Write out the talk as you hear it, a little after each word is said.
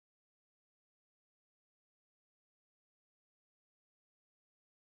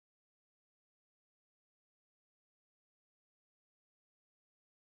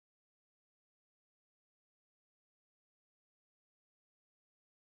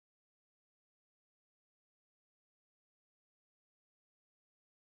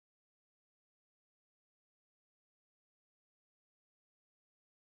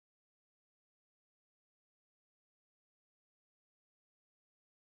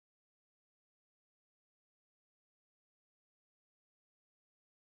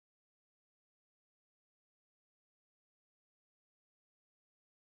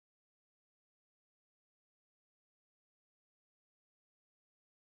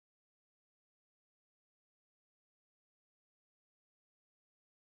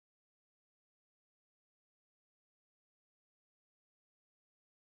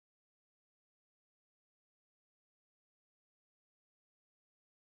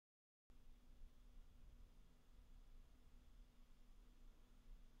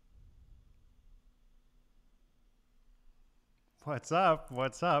What's up?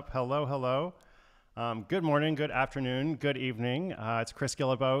 What's up? Hello, hello. Good morning, good afternoon, good evening. It's Chris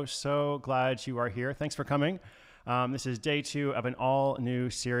Guillebeau. So glad you are here. Thanks for coming. This is day 2 of an all new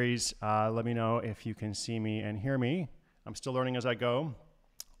series. Let me know if you can see me and hear me. I'm still learning as I go.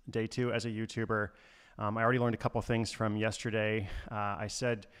 Day 2 as a YouTuber. I already learned a couple things from yesterday. I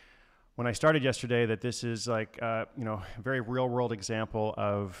said when I started yesterday that this is like, a very real world example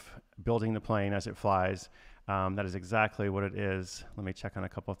of building the plane as it flies. That is exactly what it is. Let me check on a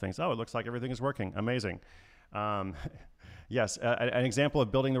couple of things. Oh, it looks like everything is working. Amazing. Yes, an example of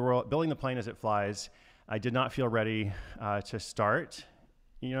building the plane as it flies. I did not feel ready to start,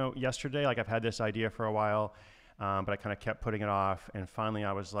 yesterday. Like I've had this idea for a while, but I kind of kept putting it off. And finally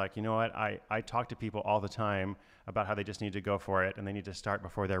I was like, you know what? I talk to people all the time about how they just need to go for it and they need to start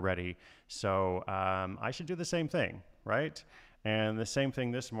before they're ready. So I should do the same thing, right? And the same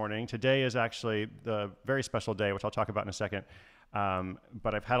thing this morning. Today is actually the very special day, which I'll talk about in a second.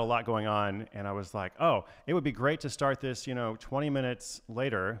 But I've had a lot going on, and I was like, oh, it would be great to start this, 20 minutes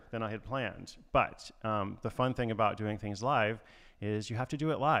later than I had planned. But the fun thing about doing things live is you have to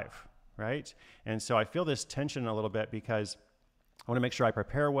do it live, right? And so I feel this tension a little bit because I want to make sure I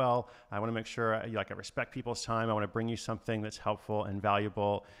prepare well. I want to make sure I respect people's time. I want to bring you something that's helpful and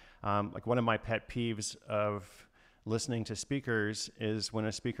valuable. Like one of my pet peeves of listening to speakers is when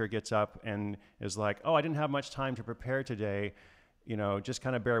a speaker gets up and is like, oh, I didn't have much time to prepare today, just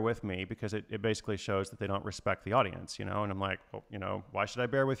kind of bear with me, because it basically shows that they don't respect the audience, and I'm like, well, why should I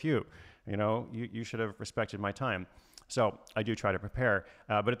bear with you? You should have respected my time. So I do try to prepare,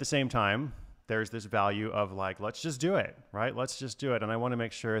 but at the same time, there's this value of like, let's just do it, right? Let's just do it. And I want to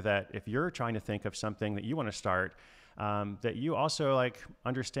make sure that if you're trying to think of something that you want to start, that you also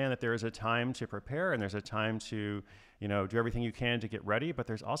understand that there is a time to prepare and there's a time to, do everything you can to get ready, but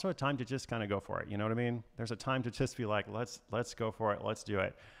there's also a time to just kind of go for it. You know what I mean? There's a time to just be like, let's go for it. Let's do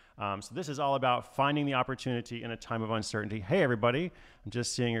it. So this is all about finding the opportunity in a time of uncertainty. Hey, everybody, I'm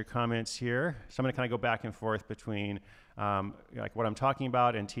just seeing your comments here. So I'm going to kind of go back and forth between what I'm talking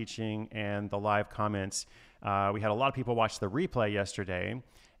about and teaching and the live comments. We had a lot of people watch the replay yesterday,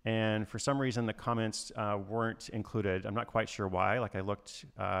 and for some reason the comments weren't included. I'm not quite sure why. I looked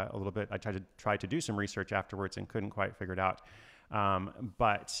a little bit. I tried to do some research afterwards and couldn't quite figure it out. So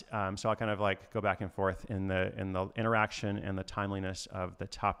I'll kind of go back and forth in the interaction and the timeliness of the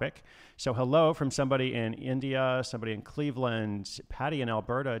topic. So hello from somebody in India, somebody in Cleveland, Patty in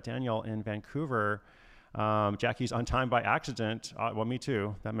Alberta, Daniel in Vancouver. Jackie's on time by accident. Well, me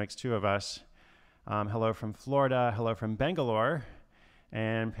too. That makes 2 of us. Hello from Florida. Hello from Bangalore.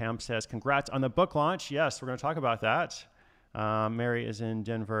 And Pam says, congrats on the book launch. Yes, we're going to talk about that. Mary is in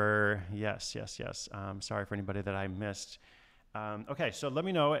Denver. Yes. Sorry for anybody that I missed. Okay, so let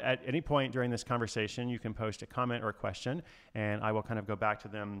me know at any point during this conversation. You can post a comment or a question, and I will kind of go back to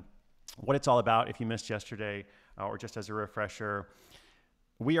them, what it's all about if you missed yesterday, or just as a refresher.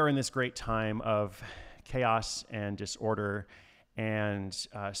 We are in this great time of chaos and disorder, and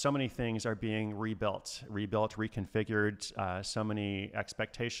so many things are being rebuilt, reconfigured, so many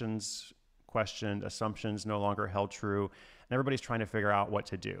expectations questioned, assumptions no longer held true, and everybody's trying to figure out what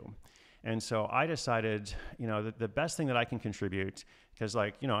to do. And so I decided, the best thing that I can contribute, because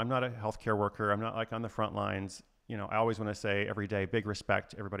I'm not a healthcare worker, I'm not on the front lines. I always want to say every day, big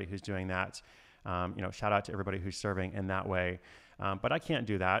respect to everybody who's doing that. Shout out to everybody who's serving in that way. But I can't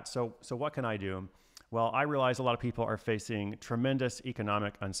do that. So what can I do? Well, I realize a lot of people are facing tremendous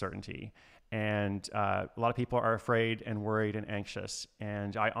economic uncertainty, and a lot of people are afraid and worried and anxious.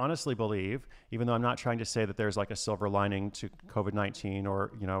 And I honestly believe, even though I'm not trying to say that there's a silver lining to COVID-19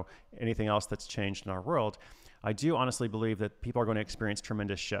 or anything else that's changed in our world, I do honestly believe that people are going to experience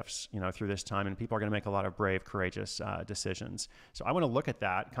tremendous shifts, through this time, and people are going to make a lot of brave, courageous decisions. So I want to look at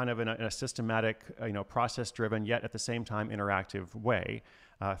that kind of in a systematic, process-driven, yet at the same time interactive way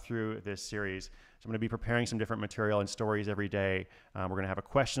through this series. So I'm going to be preparing some different material and stories every day. We're going to have a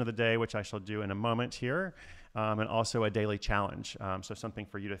question of the day, which I shall do in a moment here, and also a daily challenge. So something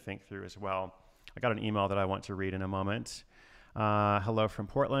for you to think through as well. I got an email that I want to read in a moment. Hello from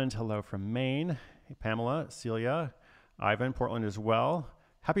Portland. Hello from Maine. Hey, Pamela, Celia, Ivan, Portland as well.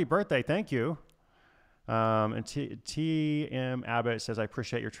 Happy birthday. Thank you. And T.M. Abbott says, I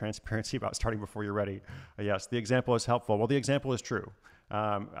appreciate your transparency about starting before you're ready. Yes, the example is helpful. Well, the example is true.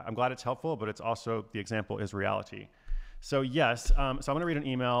 I'm glad it's helpful, but it's also, the example is reality. So yes, so I'm going to read an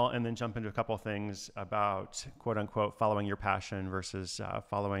email and then jump into a couple of things about, quote unquote, following your passion versus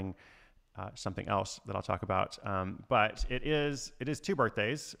following something else that I'll talk about. But it is 2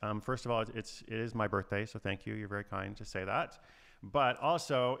 birthdays. First of all, it is my birthday, so thank you. You're very kind to say that. But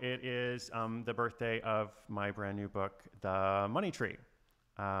also, it is the birthday of my brand new book, The Money Tree.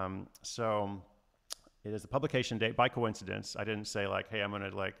 So it is the publication date by coincidence. I didn't say like, hey, I'm going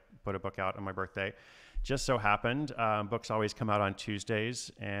to like put a book out on my birthday. Just so happened, books always come out on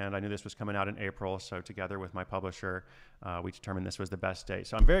Tuesdays, and I knew this was coming out in April. So together with my publisher, we determined this was the best date.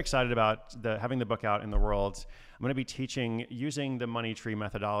 So I'm very excited about having the book out in the world. I'm going to be teaching using the Money Tree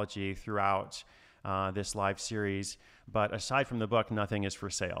methodology throughout this live series. But aside from the book, nothing is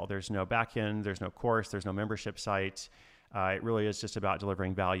for sale. There's no back end, there's no course, there's no membership site. It really is just about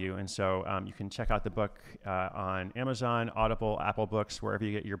delivering value. And so you can check out the book on Amazon, Audible, Apple Books, wherever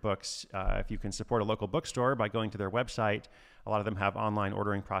you get your books. If you can support a local bookstore by going to their website, a lot of them have online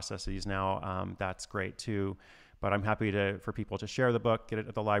ordering processes now. That's great too. But I'm happy for people to share the book, get it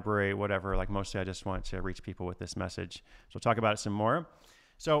at the library, whatever. Like mostly I just want to reach people with this message. So we'll talk about it some more.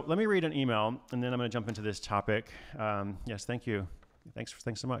 So let me read an email, and then I'm going to jump into this topic. Yes, thank you. Thanks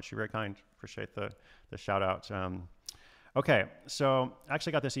so much. You're very kind. Appreciate the shout out. Okay, so I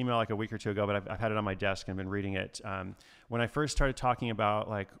actually got this email like a week or two ago, but I've had it on my desk and been reading it. When I first started talking about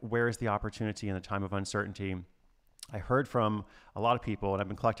like where is the opportunity in the time of uncertainty, I heard from a lot of people, and I've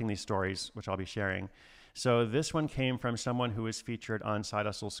been collecting these stories, which I'll be sharing. So this one came from someone who was featured on Side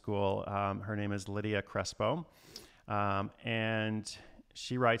Hustle School. Her name is Lydia Crespo, and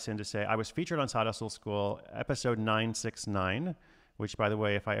she writes in to say, I was featured on Side Hustle School, episode 969, which, by the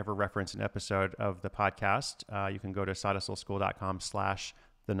way, if I ever reference an episode of the podcast, you can go to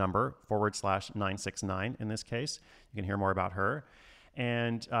sidehustleschool.com/969 in this case. You can hear more about her.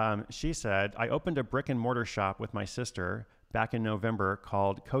 And she said, I opened a brick and mortar shop with my sister back in November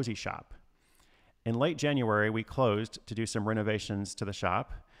called Cozy Shop. In late January, we closed to do some renovations to the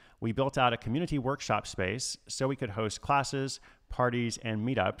shop. We built out a community workshop space so we could host classes, parties, and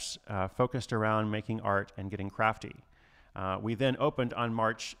meetups focused around making art and getting crafty. We then opened on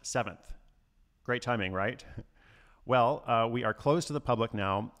March 7th. Great timing, right? Well, we are closed to the public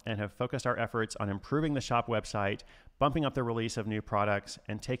now and have focused our efforts on improving the shop website, bumping up the release of new products,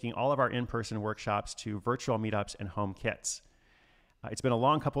 and taking all of our in-person workshops to virtual meetups and home kits. It's been a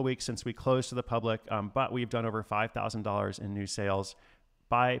long couple weeks since we closed to the public, but we've done over $5,000 in new sales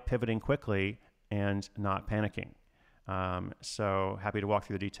by pivoting quickly and not panicking. So happy to walk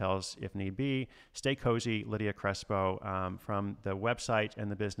through the details if need be. Stay cozy, Lydia Crespo, from the website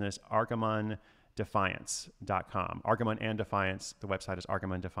and the business ArgamonDefiance.com. Argamon and Defiance, the website is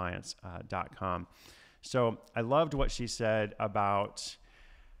ArgamonDefiance.com. So I loved what she said about,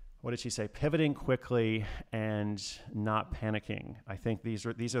 what did she say? Pivoting quickly and not panicking. I think these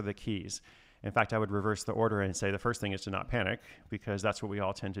are the keys. In fact, I would reverse the order and say the first thing is to not panic, because that's what we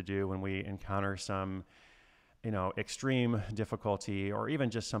all tend to do when we encounter some extreme difficulty, or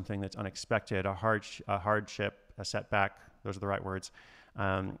even just something that's unexpected, a hardship, a setback. Those are the right words.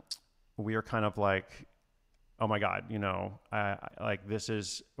 We are kind of like, oh my God, like this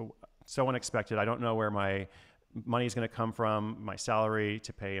is so unexpected. I don't know where my money is going to come from, my salary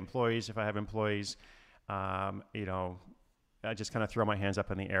to pay employees if I have employees. I just kind of throw my hands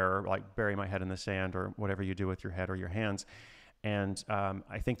up in the air, like bury my head in the sand, or whatever you do with your head or your hands. And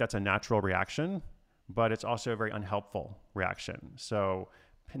I think that's a natural reaction, but it's also a very unhelpful reaction. So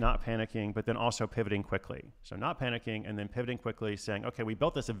not panicking, but then also pivoting quickly. So not panicking and then pivoting quickly, saying, okay, we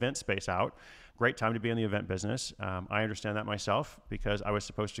built this event space out. Great time to be in the event business. I understand that myself, because I was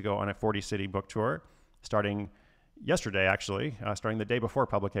supposed to go on a 40-city book tour starting yesterday, actually, starting the day before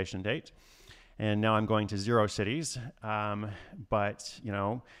publication date. And now I'm going to 0 cities. But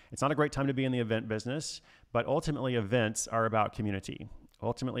it's not a great time to be in the event business, but ultimately events are about community.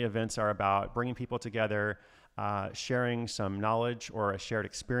 Ultimately, events are about bringing people together, sharing some knowledge or a shared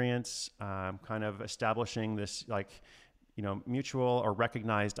experience, kind of establishing this mutual or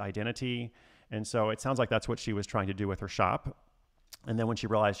recognized identity. And so it sounds like that's what she was trying to do with her shop. And then when she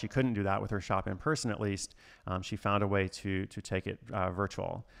realized she couldn't do that with her shop in person, at least, she found a way to take it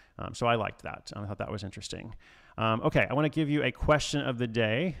virtual. So I liked that. I thought that was interesting. Okay, I want to give you a question of the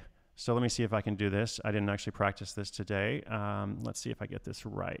day. So let me see if I can do this. I didn't actually practice this today. Let's see if I get this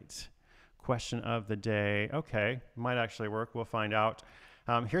right. Question of the day. Okay, might actually work. We'll find out.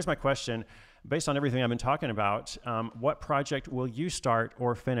 Here's my question. Based on everything I've been talking about, what project will you start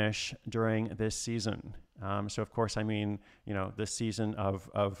or finish during this season? So of course, I mean, this season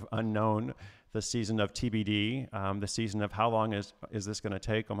of unknown, the season of TBD, the season of how long is this going to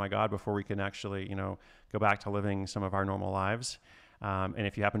take? Oh my God, before we can actually, go back to living some of our normal lives. And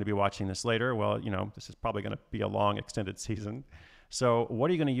if you happen to be watching this later, well, this is probably going to be a long extended season. So what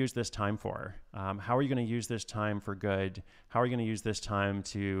are you going to use this time for? How are you going to use this time for good? How are you going to use this time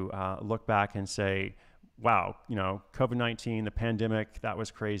to look back and say, wow, COVID-19, the pandemic, that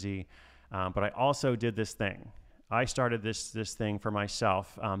was crazy. But I also did this thing. I started this thing for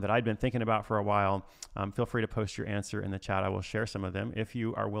myself that I'd been thinking about for a while. Feel free to post your answer in the chat. I will share some of them if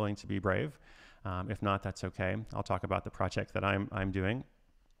you are willing to be brave. If not, that's okay. I'll talk about the project that I'm doing.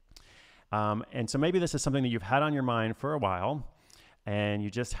 And so maybe this is something that you've had on your mind for a while, and you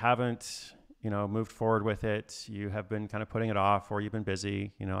just haven't, moved forward with it. You have been kind of putting it off, or you've been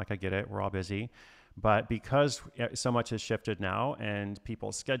busy. Like I get it, we're all busy. But because so much has shifted now and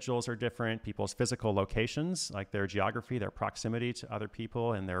people's schedules are different, people's physical locations, like their geography, their proximity to other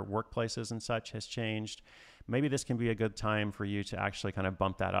people and their workplaces and such has changed, maybe this can be a good time for you to actually kind of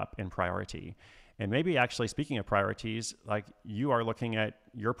bump that up in priority. And maybe actually, speaking of priorities, like you are looking at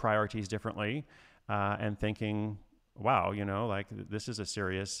your priorities differently and thinking, wow, like this is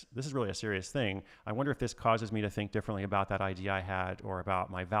really a serious thing. I wonder if this causes me to think differently about that idea I had, or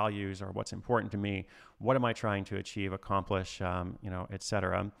about my values, or what's important to me. What am I trying to achieve, accomplish, et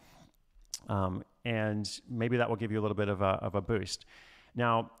cetera. And maybe that will give you a little bit of a boost.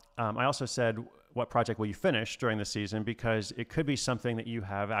 Now, I also said, what project will you finish during the season? Because it could be something that you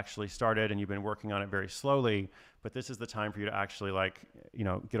have actually started and you've been working on it very slowly, but this is the time for you to actually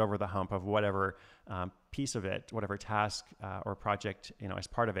get over the hump of whatever piece of it, whatever task or project, as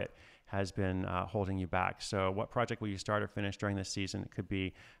part of it has been holding you back. So what project will you start or finish during this season? It could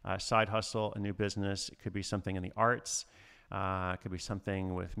be a side hustle, a new business. It could be something in the arts. It could be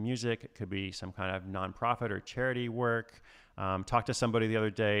something with music. It could be some kind of nonprofit or charity work. Talked to somebody the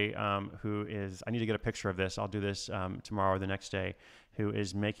other day who is, I need to get a picture of this. I'll do this tomorrow or the next day, who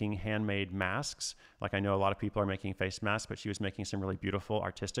is making handmade masks. Like I know a lot of people are making face masks, but she was making some really beautiful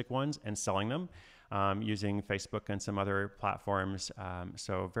artistic ones and selling them using Facebook and some other platforms.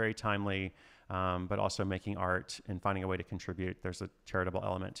 So very timely, but also making art and finding a way to contribute. There's a charitable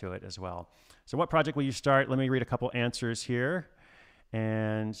element to it as well. So what project will you start? Let me read a couple answers here.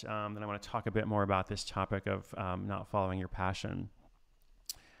 And then I want to talk a bit more about this topic of not following your passion.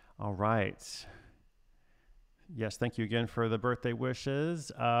 All right. Yes, thank you again for the birthday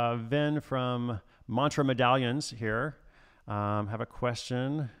wishes. Vin from Mantra Medallions here. Have a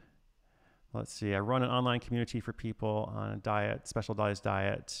question. Let's see. I run an online community for people on a diet, specialized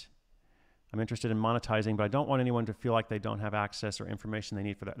diet. I'm interested in monetizing, but I don't want anyone to feel like they don't have access or information they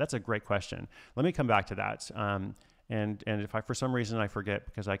need for that. That's a great question. Let me come back to that. And if for some reason I forget,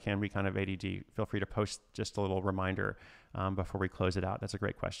 because I can be kind of ADD, feel free to post just a little reminder before we close it out. That's a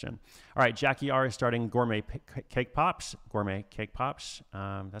great question. All right, Jackie R is starting Gourmet Cake Pops. Gourmet Cake Pops.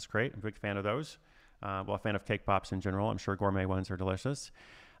 That's great. I'm a big fan of those. A fan of cake pops in general. I'm sure gourmet ones are delicious.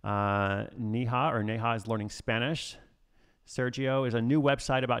 Neha is learning Spanish. Sergio is a new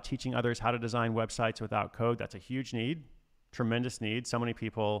website about teaching others how to design websites without code. That's a huge need, tremendous need. So many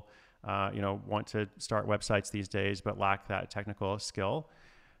people want to start websites these days, but lack that technical skill.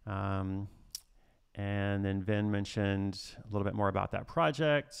 And then Vin mentioned a little bit more about that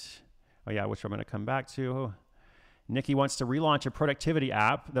project. Oh yeah, which I'm going to come back to. Nikki wants to relaunch a productivity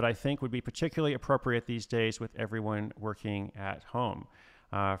app that I think would be particularly appropriate these days with everyone working at home.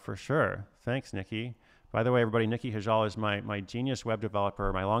 For sure. Thanks, Nikki. By the way, everybody, Nikki Hajal is my genius web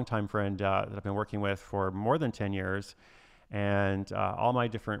developer, my longtime friend that I've been working with for more than 10 years. And all my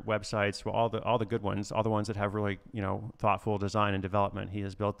different websites, well, all the good ones, all the ones that have really thoughtful design and development, he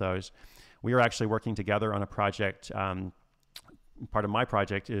has built those. We are actually working together on a project. Part of my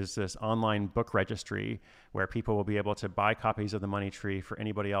project is this online book registry where people will be able to buy copies of The Money Tree for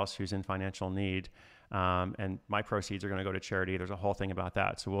anybody else who's in financial need. And my proceeds are going to go to charity. There's a whole thing about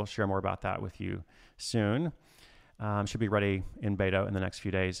that. So we'll share more about that with you soon. Should be ready in beta in the next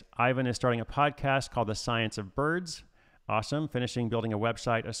few days. Ivan is starting a podcast called The Science of Birds. Awesome. Finishing building a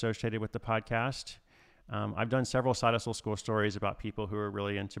website associated with the podcast. I've done several side hustle school stories about people who are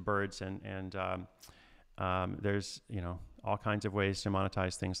really into birds, and there's all kinds of ways to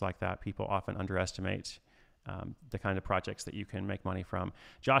monetize things like that. People often underestimate the kind of projects that you can make money from.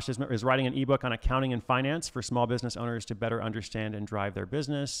 Josh is writing an ebook on accounting and finance for small business owners to better understand and drive their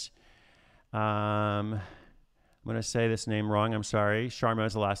business. I'm going to say this name wrong. I'm sorry. Sharma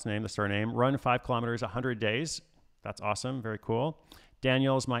is the last name, the surname. Run 5 kilometers, 100 days. That's awesome. Very cool.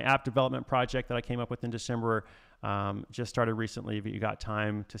 Daniel's my app development project that I came up with in December. Just started recently, but you got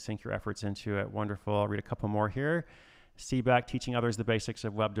time to sink your efforts into it. Wonderful. I'll read a couple more here. CBEC, teaching others the basics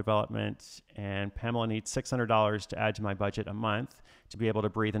of web development, and Pamela needs $600 to add to my budget a month to be able to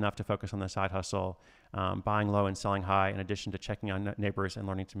breathe enough to focus on the side hustle, buying low and selling high, in addition to checking on neighbors and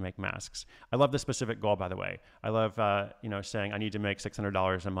learning to make masks. I love this specific goal, by the way. I love, saying I need to make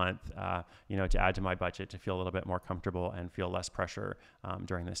 $600 a month, to add to my budget to feel a little bit more comfortable and feel less pressure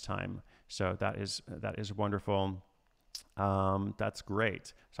during this time. So that is wonderful. That's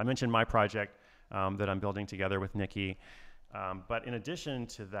great. So I mentioned my project that I'm building together with Nikki. But in addition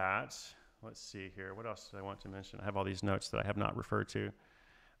to that, let's see here. What else do I want to mention? I have all these notes that I have not referred to.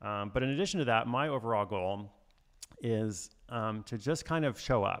 But in addition to that, my overall goal is to just kind of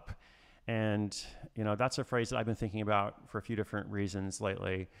show up. And, that's a phrase that I've been thinking about for a few different reasons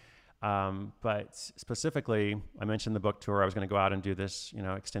lately. But specifically, I mentioned the book tour. I was going to go out and do this,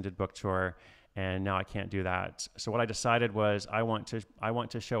 extended book tour. And now I can't do that. So what I decided was I want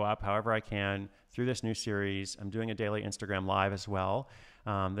to show up however I can through this new series. I'm doing a daily Instagram live as well.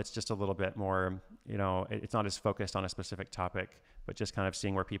 That's just a little bit more, it's not as focused on a specific topic, but just kind of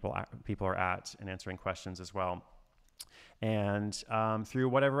seeing where people are at and answering questions as well. And through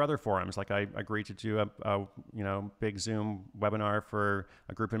whatever other forums, like I agreed to do a big Zoom webinar for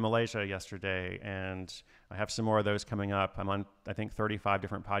a group in Malaysia yesterday, and I have some more of those coming up. I'm on, I think, 35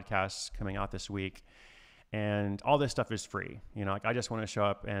 different podcasts coming out this week, and all this stuff is free. I just want to show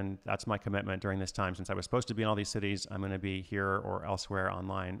up, and that's my commitment during this time. Since I was supposed to be in all these cities, I'm going to be here or elsewhere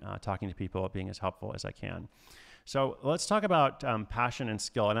online, talking to people, being as helpful as I can. So let's talk about passion and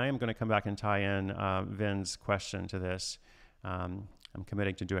skill, and I am going to come back and tie in Vin's question to this. I'm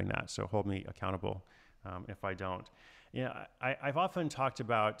committing to doing that, so hold me accountable if I don't. I've often talked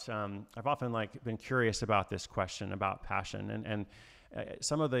about, I've often been curious about this question about passion, and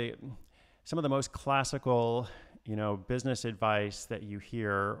some of the most classical, business advice that you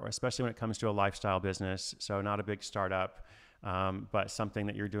hear, or especially when it comes to a lifestyle business, so not a big startup, but something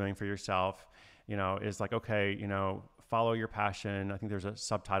that you're doing for yourself, is like, okay, follow your passion. I think there's a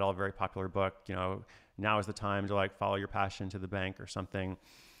subtitle of a very popular book, now is the time to follow your passion to the bank or something.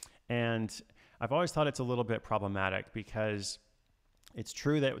 And I've always thought it's a little bit problematic, because it's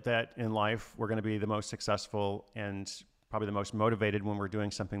true that in life we're going to be the most successful and probably the most motivated when we're doing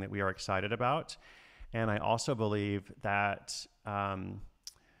something that we are excited about. And I also believe that,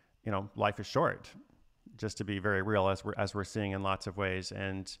 life is short, just to be very real, as we're seeing in lots of ways.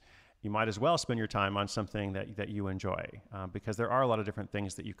 And you might as well spend your time on something that you enjoy, because there are a lot of different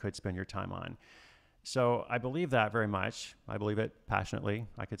things that you could spend your time on. So I believe that very much. I believe it passionately,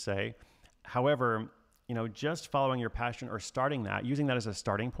 I could say. However, just following your passion or starting that, using that as a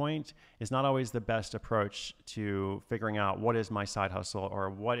starting point, is not always the best approach to figuring out what is my side hustle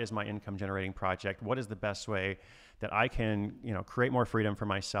or what is my income generating project. What is the best way that I can, create more freedom for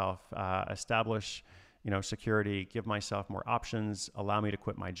myself, establish, security, give myself more options, allow me to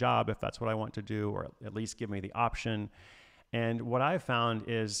quit my job if that's what I want to do, or at least give me the option. And what I've found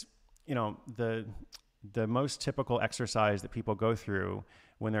is, the most typical exercise that people go through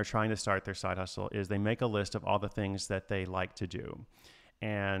when they're trying to start their side hustle is they make a list of all the things that they like to do.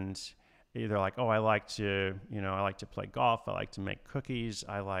 And either I like to play golf. I like to make cookies.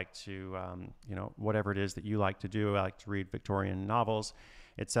 I like to, whatever it is that you like to do. I like to read Victorian novels,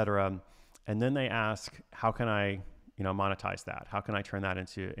 etc. And then they ask, how can I, monetize that? How can I turn that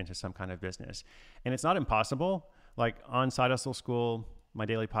into some kind of business? And it's not impossible. Like on Side Hustle School, my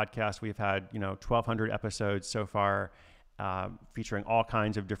daily podcast, we've had, 1,200 episodes so far, featuring all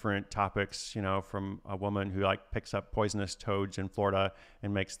kinds of different topics, from a woman who picks up poisonous toads in Florida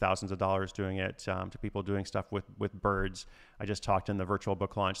and makes thousands of dollars doing it, to people doing stuff with birds. I just talked in the virtual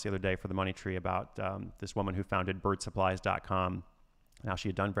book launch the other day for the Money Tree about this woman who founded birdsupplies.com. Now she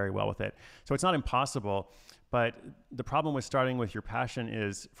had done very well with it. So it's not impossible, but the problem with starting with your passion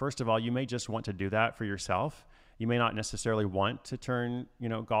is, first of all, you may just want to do that for yourself. You may not necessarily want to turn,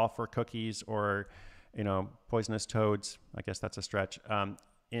 golf or cookies or, poisonous toads, I guess that's a stretch,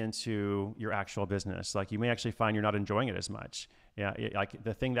 into your actual business. You may actually find you're not enjoying it as much. Yeah,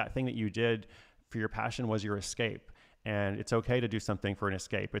 that thing that you did for your passion was your escape. And it's okay to do something for an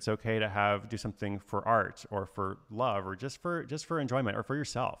escape. It's okay to do something for art or for love or just for enjoyment or for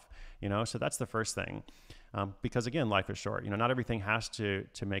yourself, So that's the first thing. Because again, life is short. Not everything has to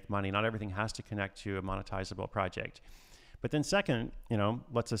make money. Not everything has to connect to a monetizable project. But then second,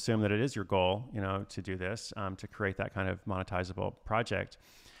 let's assume that it is your goal, to do this, to create that kind of monetizable project.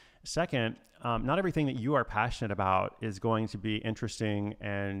 Second, not everything that you are passionate about is going to be interesting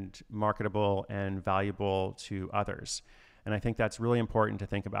and marketable and valuable to others. And I think that's really important to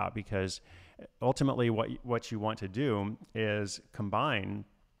think about, because ultimately what you want to do is combine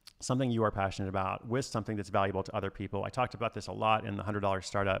something you are passionate about with something that's valuable to other people. I talked about this a lot in the $100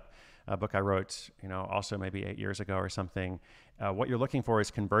 Startup book I wrote, also maybe 8 years ago or something. What you're looking for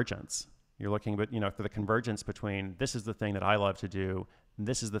is convergence. You're looking, for the convergence between this is the thing that I love to do, and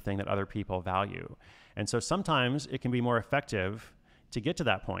this is the thing that other people value. And so sometimes it can be more effective to get to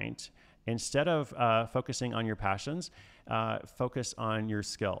that point. Instead of focusing on your passions, focus on your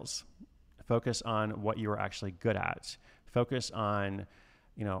skills. Focus on what you are actually good at. Focus on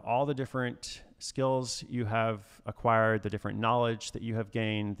all the different skills you have acquired, the different knowledge that you have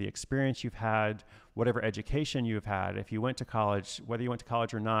gained, the experience you've had, whatever education you've had. If you went to college, whether you went to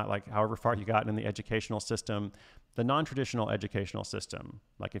college or not, like however far you got in the educational system, the non-traditional educational system,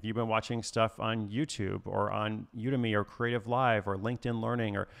 like if you've been watching stuff on YouTube or on Udemy or Creative Live or LinkedIn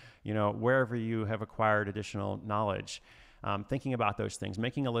Learning or, wherever you have acquired additional knowledge, thinking about those things,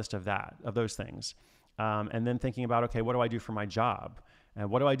 making a list of those things. And then thinking about, okay, what do I do for my job? And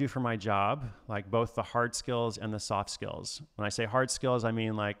what do I do for my job? Like both the hard skills and the soft skills. When I say hard skills, I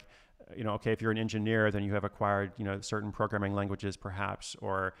mean like, okay, if you're an engineer, then you have acquired, certain programming languages perhaps,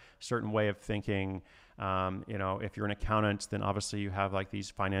 or certain way of thinking. If you're an accountant, then obviously you have like these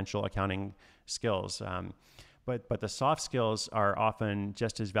financial accounting skills. But the soft skills are often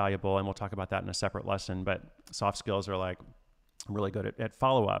just as valuable, and we'll talk about that in a separate lesson. But soft skills are like, I'm really good at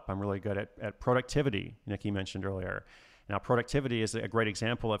follow-up. I'm really good at productivity, Nikki mentioned earlier. Now, productivity is a great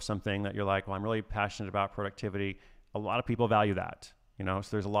example of something that you're like, well, I'm really passionate about productivity. A lot of people value that, so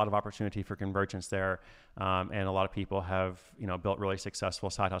there's a lot of opportunity for convergence there. And a lot of people have, built really successful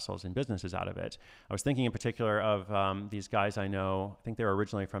side hustles and businesses out of it. I was thinking in particular of these guys I know. I think they were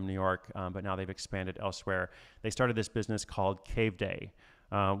originally from New York, but now they've expanded elsewhere. They started this business called Cave Day,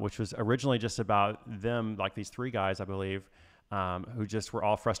 which was originally just about them, like these three guys, I believe, who just were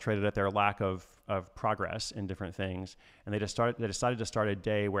all frustrated at their lack of progress in different things. And they decided to start a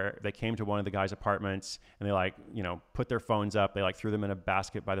day where they came to one of the guys' apartments and they put their phones up, they threw them in a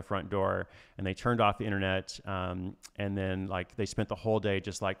basket by the front door, and they turned off the internet. And then they spent the whole day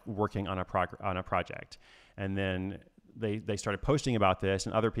just working on a project. And then they started posting about this,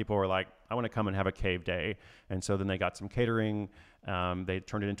 and other people were like, I want to come and have a cave day. And so then they got some catering. They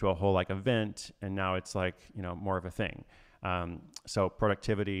turned it into a whole event, and now it's more of a thing. So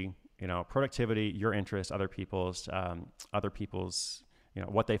productivity, your interests, other people's,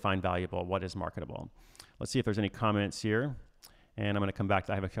 what they find valuable, what is marketable. Let's see if there's any comments here. And I'm going to come back.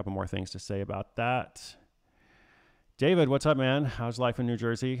 I have a couple more things to say about that. David, what's up, man? How's life in New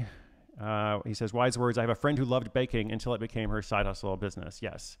Jersey? He says, wise words. I have a friend who loved baking until it became her side hustle business.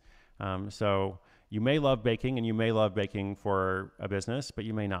 Yes. So you may love baking and you may love baking for a business, but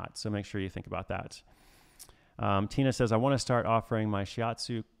you may not. So make sure you think about that. Tina says, I want to start offering my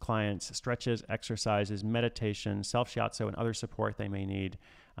shiatsu clients stretches, exercises, meditation, self-shiatsu, and other support they may need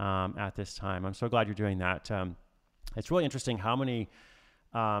at this time. I'm so glad you're doing that. It's really interesting how many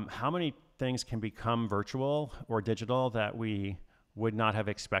things can become virtual or digital that we would not have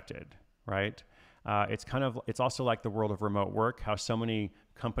expected, right? It's also like the world of remote work, how so many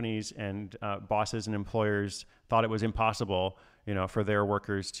companies and bosses and employers thought it was impossible, for their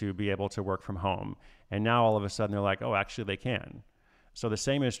workers to be able to work from home. And now all of a sudden they're like, oh, actually they can. So the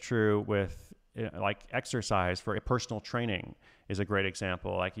same is true with exercise. For a personal training is a great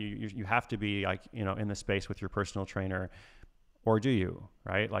example. You have to be in the space with your personal trainer, or do you,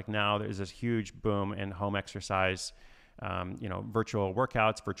 right? Now there's this huge boom in home exercise, virtual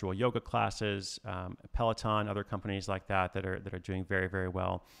workouts, virtual yoga classes, Peloton, other companies like that are doing very, very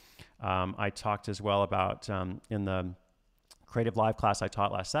well. I talked as well about in the Creative Live class I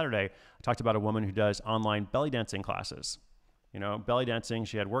taught last Saturday, I talked about a woman who does online belly dancing classes. Belly dancing,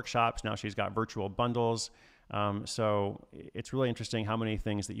 she had workshops, now she's got virtual bundles. So it's really interesting how many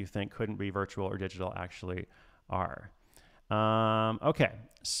things that you think couldn't be virtual or digital actually are. Okay,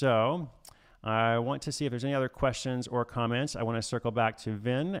 so I want to see if there's any other questions or comments. I want to circle back to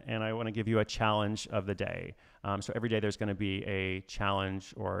Vin, and I want to give you a challenge of the day. So every day there's going to be a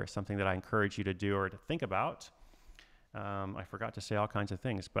challenge or something that I encourage you to do or to think about. I forgot to say all kinds of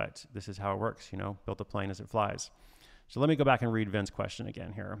things, but this is how it works, build a plane as it flies. So let me go back and read Vin's question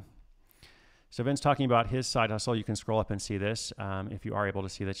again here. So Vin's talking about his side hustle. You can scroll up and see this if you are able to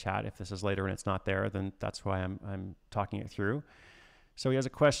see the chat. If this is later and it's not there, then that's why I'm talking it through. So he has a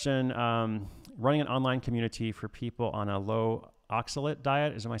question, running an online community for people on a low oxalate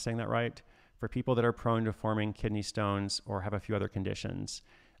diet. Am I saying that right? For people that are prone to forming kidney stones or have a few other conditions.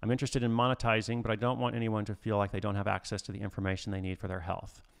 I'm interested in monetizing, but I don't want anyone to feel like they don't have access to the information they need for their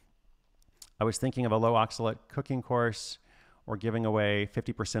health. I was thinking of a low oxalate cooking course or giving away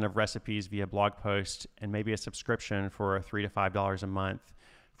 50% of recipes via blog post and maybe a subscription for $3 to $5 a month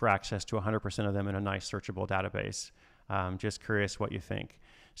for access to 100% of them in a nice searchable database. Just curious what you think.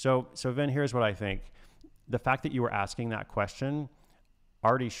 So Vin, here's what I think. The fact that you were asking that question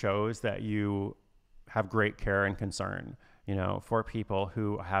already shows that you have great care and concern, for people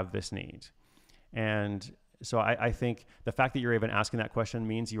who have this need. And so I think the fact that you're even asking that question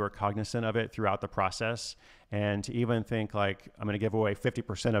means you are cognizant of it throughout the process. And to even think like, I'm going to give away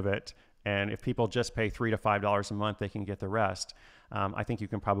 50% of it, and if people just pay $3 to $5 a month, they can get the rest. I think you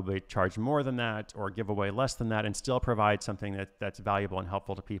can probably charge more than that or give away less than that and still provide something that's valuable and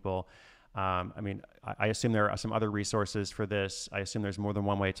helpful to people. I assume there are some other resources for this. I assume there's more than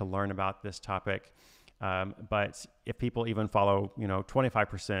one way to learn about this topic. But if people even follow,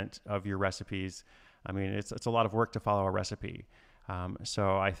 25% of your recipes, it's a lot of work to follow a recipe.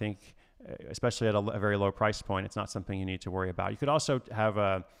 So I think, especially at a very low price point, it's not something you need to worry about. You could also have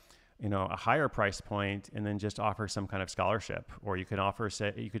a higher price point and then just offer some kind of scholarship, or you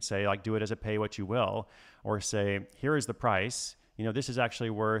could say like, do it as a pay what you will, or say, here is the price. This is actually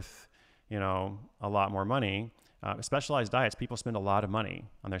worth, a lot more money. Specialized diets, people spend a lot of money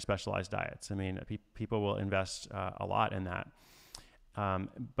on their specialized diets. People will invest a lot in that.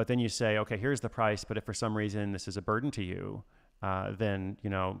 But then you say, okay, here's the price, but if for some reason this is a burden to you, then,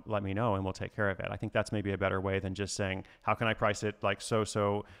 let me know and we'll take care of it. I think that's maybe a better way than just saying, how can I price it like so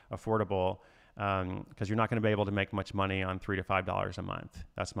affordable? Because you're not going to be able to make much money on $3 to $5 a month.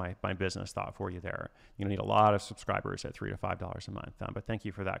 That's my business thought for you there. You're going to need a lot of subscribers at $3 to $5 a month. But thank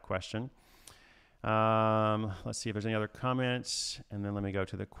you for that question. Let's see if there's any other comments, and then let me go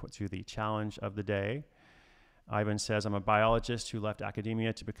to the challenge of the day. Ivan says, I'm a biologist who left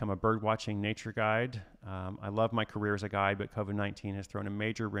academia to become a birdwatching nature guide. I love my career as a guide, but COVID-19 has thrown a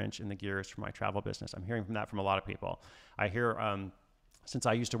major wrench in the gears for my travel business. I'm hearing from a lot of people. I hear, since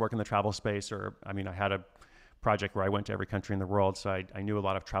I used to work in the travel space, I had a project where I went to every country in the world, so I knew a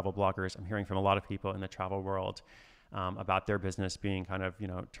lot of travel bloggers. I'm hearing from a lot of people in the travel world about their business being kind of,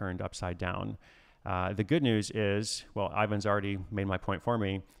 turned upside down. The good news is, well, Ivan's already made my point for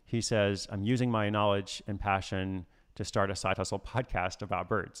me. He says, I'm using my knowledge and passion to start a side hustle podcast about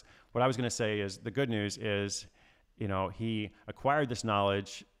birds. What I was going to say is the good news is, he acquired this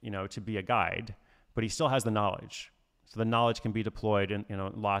knowledge, to be a guide, but he still has the knowledge. So the knowledge can be deployed in,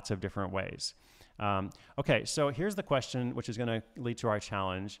 lots of different ways. Okay, so here's the question, which is going to lead to our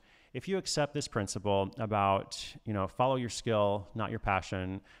challenge. If you accept this principle about, follow your skill, not your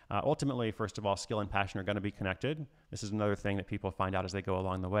passion, ultimately, first of all, skill and passion are going to be connected. This is another thing that people find out as they go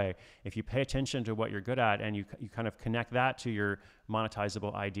along the way. If you pay attention to what you're good at and you kind of connect that to your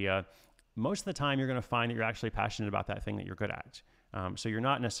monetizable idea, most of the time you're going to find that you're actually passionate about that thing that you're good at. So you're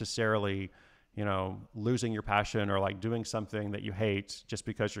not necessarily, losing your passion or like doing something that you hate just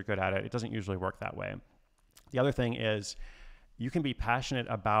because you're good at it. It doesn't usually work that way. The other thing is, you can be passionate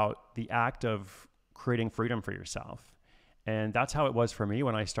about the act of creating freedom for yourself. And that's how it was for me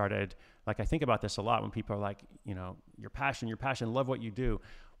when I started. Like, I think about this a lot when people are like, your passion, love what you do.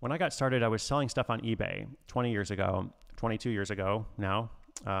 When I got started, I was selling stuff on eBay 22 years ago now.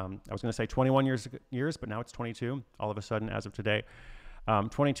 I was going to say 21 years, but now it's 22 all of a sudden as of today.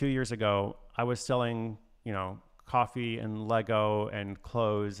 22 years ago, I was selling, coffee and Lego and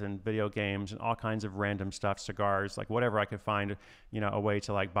clothes and video games and all kinds of random stuff, cigars, like whatever I could find, a way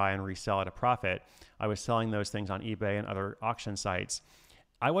to like buy and resell at a profit. I was selling those things on eBay and other auction sites.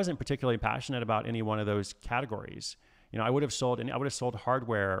 I wasn't particularly passionate about any one of those categories. I would have sold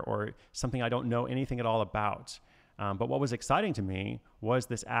hardware or something I don't know anything at all about. But what was exciting to me was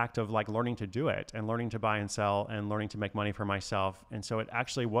this act of like learning to do it and learning to buy and sell and learning to make money for myself. And so it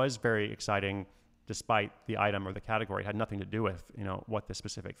actually was very exciting despite the item or the category. It had nothing to do with, what the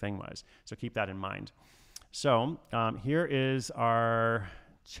specific thing was. So keep that in mind. So here is our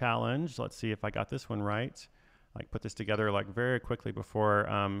challenge. Let's see if I got this one right. Put this together very quickly before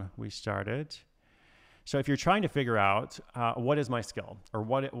we started. So if you're trying to figure out what is my skill or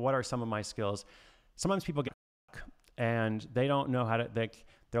what are some of my skills, sometimes people get and they don't know how to,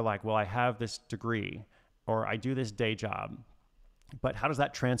 they're like, well, I have this degree or I do this day job, but how does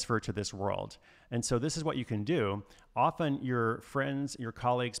that transfer to this world? And so this is what you can do. Often your friends, your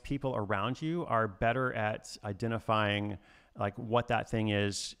colleagues, people around you are better at identifying what that thing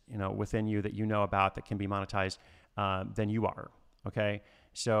is, within you that about that can be monetized than you are. Okay.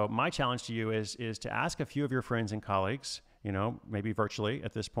 So my challenge to you is to ask a few of your friends and colleagues, maybe virtually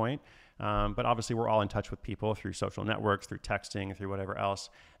at this point. But obviously we're all in touch with people through social networks, through texting, through whatever else,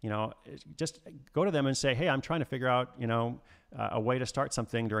 just go to them and say, hey, I'm trying to figure out, a way to start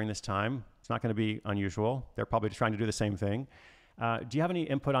something during this time. It's not going to be unusual. They're probably trying to do the same thing. Do you have any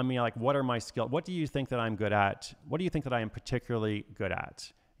input on me? What are my skills? What do you think that I'm good at? What do you think that I am particularly good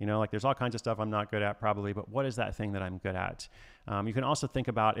at? Like there's all kinds of stuff I'm not good at probably, but what is that thing that I'm good at? You can also think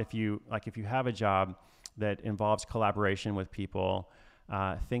about if you have a job that involves collaboration with people,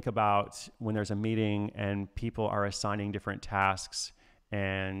 think about when there's a meeting and people are assigning different tasks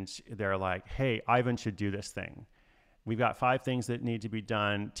and they're like, hey, Ivan should do this thing. We've got 5 things that need to be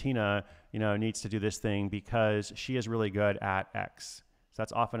done. Tina, needs to do this thing because she is really good at X. So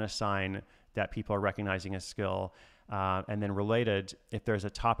that's often a sign that people are recognizing a skill. And then related, if there's a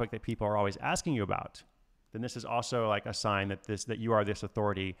topic that people are always asking you about, then this is also like a sign that you are this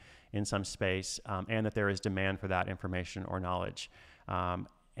authority in some space, and that there is demand for that information or knowledge.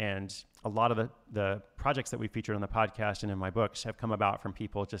 And a lot of the projects that we featured on the podcast and in my books have come about from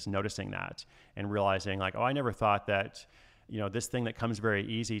people just noticing that and realizing like, oh, I never thought that, this thing that comes very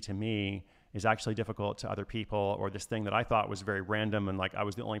easy to me is actually difficult to other people, or this thing that I thought was very random and like I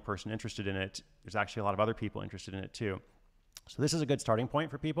was the only person interested in it, there's actually a lot of other people interested in it too. So this is a good starting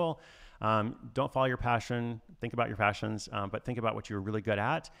point for people. Don't follow your passion, think about your passions, but think about what you're really good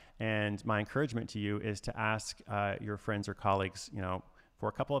at. And my encouragement to you is to ask your friends or colleagues, for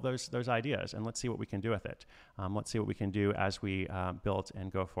a couple of those ideas, and let's see what we can do with it. Let's see what we can do as we build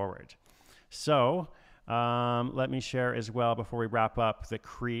and go forward. So let me share as well before we wrap up the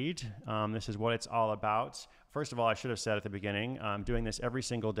creed. This is what it's all about. First of all, I should have said at the beginning, I'm doing this every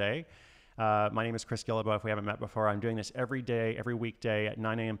single day. My name is Chris Guillebeau. If we haven't met before, I'm doing this every day, every weekday at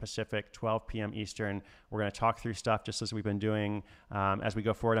 9 a.m. Pacific, 12 p.m. Eastern. We're going to talk through stuff just as we've been doing. As we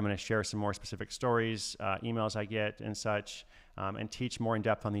go forward, I'm going to share some more specific stories, emails I get and such, and teach more in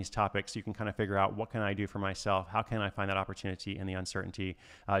depth on these topics so you can kind of figure out what can I do for myself? How can I find that opportunity in the uncertainty?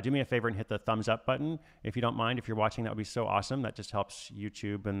 Do me a favor and hit the thumbs up button if you don't mind. If you're watching, that would be so awesome. That just helps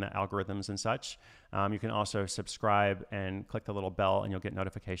YouTube and the algorithms and such. You can also subscribe and click the little bell and you'll get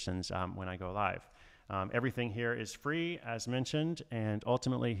notifications when I go live. Everything here is free, as mentioned, and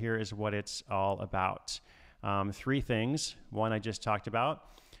ultimately here is what it's all about. 3 things. One I just talked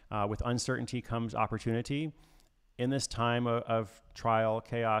about. With uncertainty comes opportunity. In this time of trial,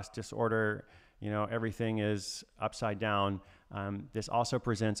 chaos, disorder, everything is upside down. This also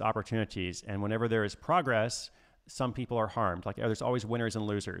presents opportunities. And whenever there is progress, some people are harmed. Like there's always winners and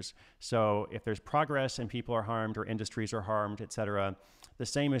losers. So if there's progress and people are harmed or industries are harmed, et cetera, the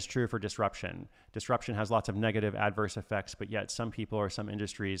same is true for disruption. Disruption has lots of negative adverse effects, but yet some people or some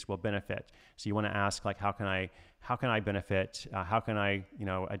industries will benefit. So you want to ask like, how can I benefit? How can I,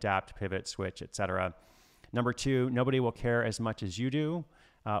 adapt, pivot, switch, et cetera? Number 2, nobody will care as much as you do.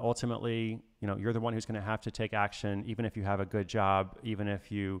 Ultimately, you're the one who's going to have to take action, even if you have a good job, even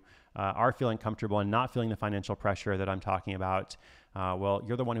if you are feeling comfortable and not feeling the financial pressure that I'm talking about. Well,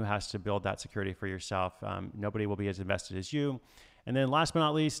 you're the one who has to build that security for yourself. Nobody will be as invested as you. And then last but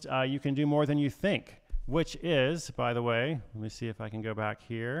not least, you can do more than you think, which is, by the way, let me see if I can go back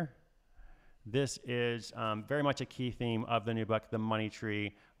here. This is very much a key theme of the new book, The Money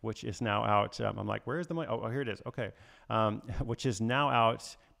Tree, which is now out. I'm like, where's the money? Oh, here it is. Okay. Which is now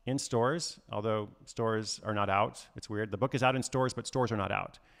out in stores, although stores are not out. It's weird. The book is out in stores, but stores are not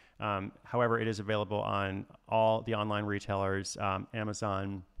out. However, it is available on all the online retailers,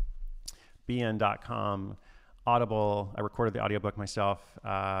 Amazon, BN.com, Audible. I recorded the audiobook myself.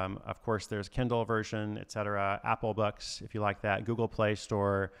 Of course, there's Kindle version, etc. Apple Books, if you like that, Google Play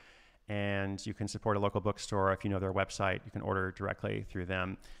Store, and you can support a local bookstore if you know their website. You can order directly through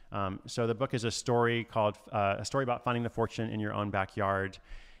them. So the book is a story called a story about finding the fortune in your own backyard.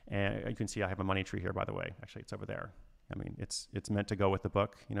 And you can see I have a money tree here, by the way. Actually, it's over there. I mean, it's meant to go with the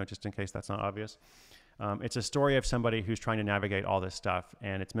book, just in case that's not obvious. It's a story of somebody who's trying to navigate all this stuff,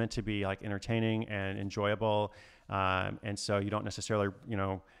 and it's meant to be like entertaining and enjoyable. And so you don't necessarily,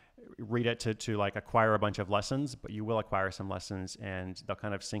 read it to like acquire a bunch of lessons, but you will acquire some lessons and they'll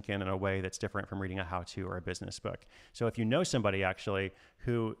kind of sink in a way that's different from reading a how-to or a business book. So if you know somebody actually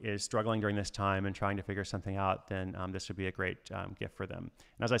who is struggling during this time and trying to figure something out, then this would be a great gift for them.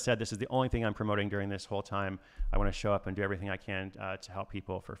 And as I said, this is the only thing I'm promoting during this whole time. I want to show up and do everything I can to help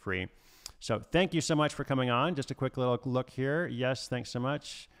people for free. So thank you so much for coming on. Just a quick little look here. Yes, thanks so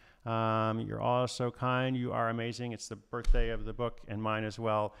much. You're all so kind. You are amazing. It's the birthday of the book and mine as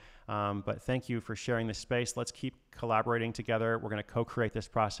well. But thank you for sharing this space. Let's keep collaborating together. We're going to co-create this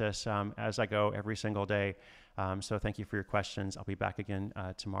process as I go every single day. So thank you for your questions. I'll be back again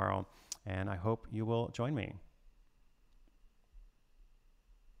tomorrow, and I hope you will join me.